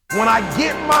When I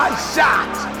get my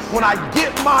shot, when I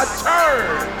get my turn,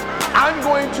 I'm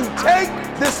going to take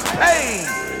this pain.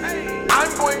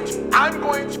 I'm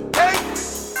going to take,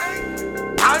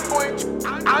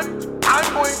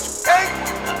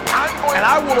 and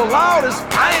I will allow this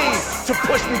pain to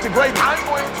push me to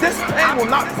greatness. This pain will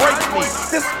not break me.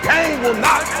 This pain will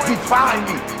not define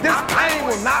me. This pain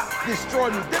will not destroy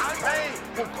me. This pain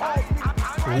will cause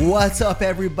me. What's up,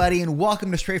 everybody, and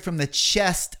welcome to Straight from the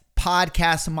Chest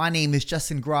podcast. My name is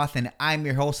Justin Groth, and I'm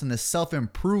your host on the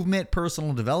self-improvement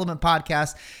personal development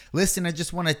podcast. Listen, I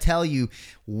just want to tell you,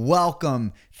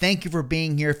 welcome. Thank you for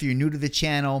being here if you're new to the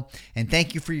channel, and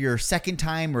thank you for your second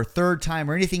time or third time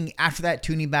or anything after that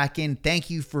tuning back in.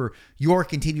 Thank you for your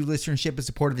continued listenership and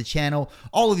support of the channel.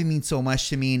 All of you mean so much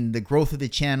to me and the growth of the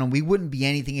channel. We wouldn't be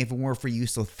anything if it weren't for you,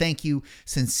 so thank you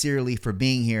sincerely for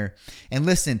being here. And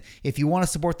listen, if you want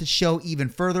to support the show even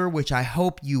further, which I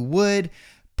hope you would,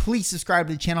 please subscribe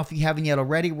to the channel if you haven't yet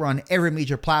already. We're on every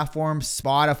major platform,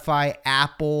 Spotify,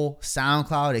 Apple,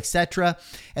 SoundCloud, etc.,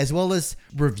 as well as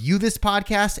review this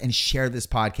podcast and share this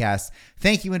podcast.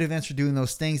 Thank you in advance for doing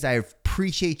those things. I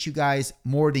appreciate you guys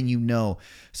more than you know.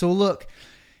 So look,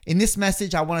 in this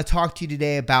message, I want to talk to you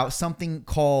today about something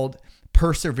called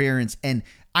perseverance. And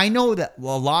I know that a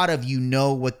lot of you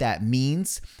know what that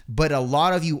means, but a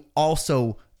lot of you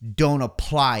also don't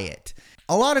apply it.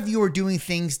 A lot of you are doing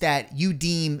things that you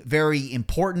deem very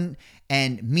important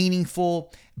and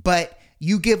meaningful, but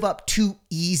you give up too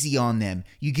easy on them.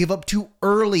 You give up too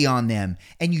early on them,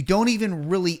 and you don't even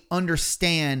really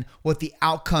understand what the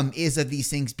outcome is of these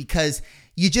things because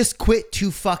you just quit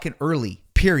too fucking early.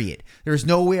 Period. There's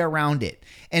no way around it.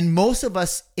 And most of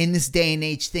us in this day and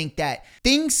age think that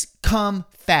things come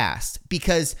fast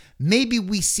because maybe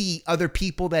we see other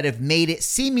people that have made it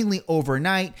seemingly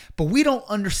overnight, but we don't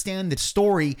understand the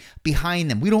story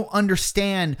behind them. We don't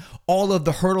understand all of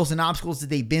the hurdles and obstacles that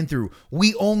they've been through.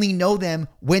 We only know them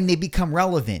when they become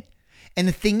relevant. And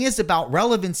the thing is about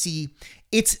relevancy,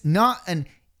 it's not an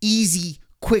easy,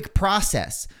 quick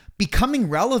process. Becoming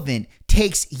relevant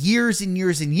takes years and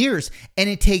years and years, and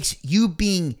it takes you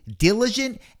being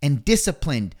diligent and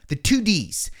disciplined. The 2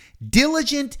 Ds,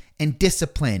 diligent and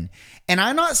discipline. And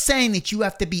I'm not saying that you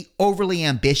have to be overly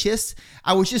ambitious.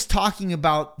 I was just talking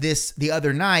about this the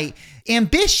other night.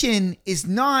 Ambition is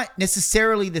not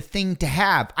necessarily the thing to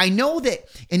have. I know that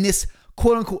in this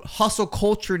quote unquote hustle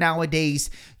culture nowadays,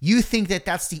 you think that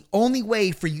that's the only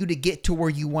way for you to get to where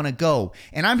you want to go.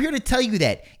 And I'm here to tell you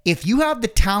that if you have the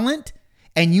talent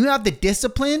and you have the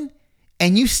discipline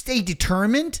and you stay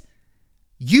determined,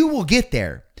 you will get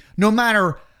there. No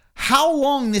matter how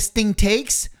long this thing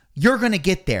takes, you're going to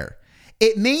get there.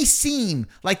 It may seem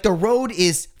like the road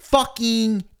is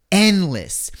fucking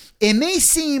endless. It may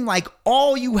seem like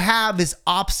all you have is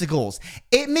obstacles.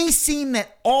 It may seem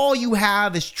that all you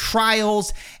have is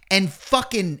trials and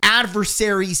fucking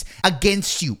adversaries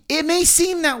against you. It may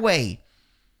seem that way.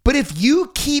 But if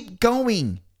you keep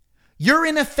going, you're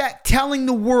in effect telling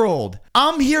the world,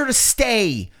 I'm here to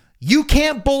stay. You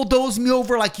can't bulldoze me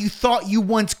over like you thought you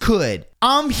once could.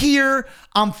 I'm here.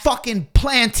 I'm fucking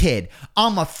planted.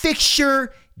 I'm a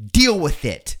fixture. Deal with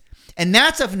it. And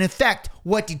that's, in effect,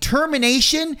 what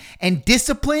determination and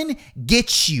discipline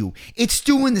gets you. It's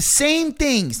doing the same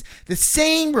things, the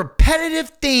same repetitive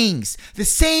things, the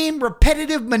same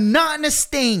repetitive monotonous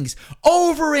things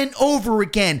over and over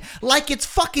again, like it's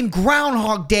fucking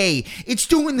Groundhog Day. It's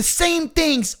doing the same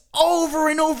things over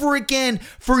and over again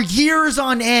for years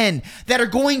on end that are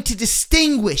going to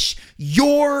distinguish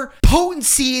your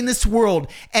potency in this world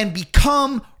and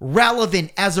become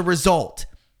relevant as a result.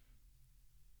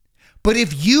 But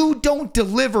if you don't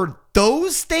deliver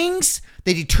those things,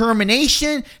 the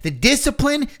determination, the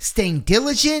discipline, staying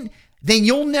diligent, then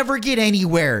you'll never get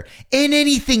anywhere in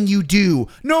anything you do,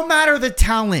 no matter the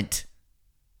talent.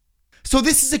 So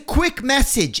this is a quick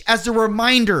message as a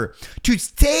reminder to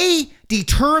stay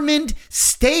determined,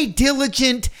 stay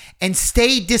diligent, and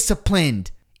stay disciplined.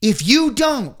 If you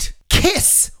don't,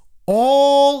 kiss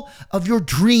all of your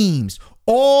dreams,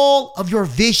 all of your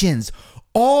visions,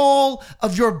 all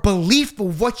of your belief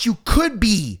of what you could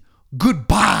be,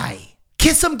 goodbye.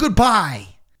 Kiss them goodbye.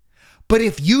 But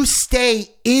if you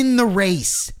stay in the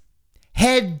race,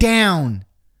 head down,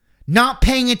 not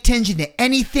paying attention to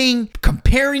anything,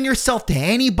 comparing yourself to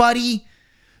anybody,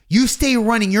 you stay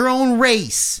running your own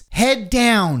race, head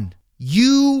down,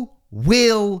 you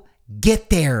will get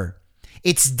there.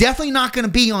 It's definitely not going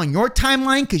to be on your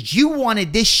timeline because you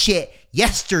wanted this shit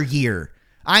yesteryear.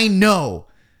 I know.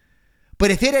 But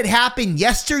if it had happened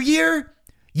yesteryear,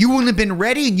 you wouldn't have been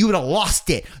ready and you would have lost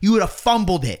it. You would have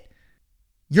fumbled it.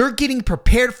 You're getting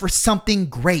prepared for something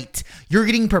great. You're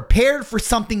getting prepared for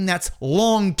something that's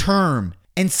long-term.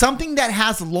 And something that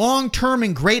has long-term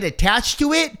and great attached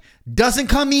to it doesn't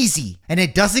come easy, and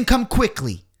it doesn't come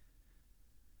quickly.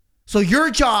 So your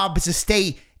job is to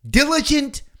stay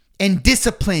diligent and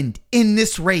disciplined in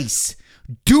this race,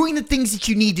 doing the things that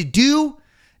you need to do,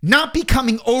 not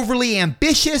becoming overly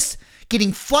ambitious,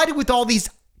 getting flooded with all these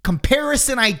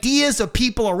comparison ideas of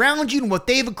people around you and what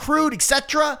they've accrued,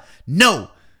 etc. No,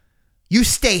 you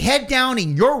stay head down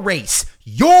in your race.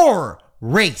 Your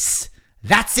race.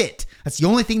 That's it. That's the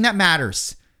only thing that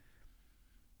matters.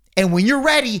 And when you're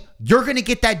ready, you're going to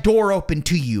get that door open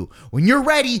to you. When you're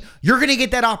ready, you're going to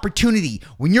get that opportunity.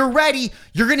 When you're ready,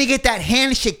 you're going to get that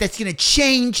handshake that's going to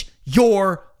change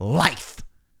your life.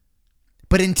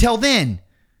 But until then,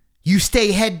 you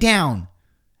stay head down.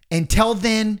 Until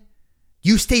then,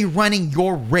 you stay running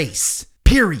your race.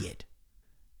 Period.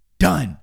 Done.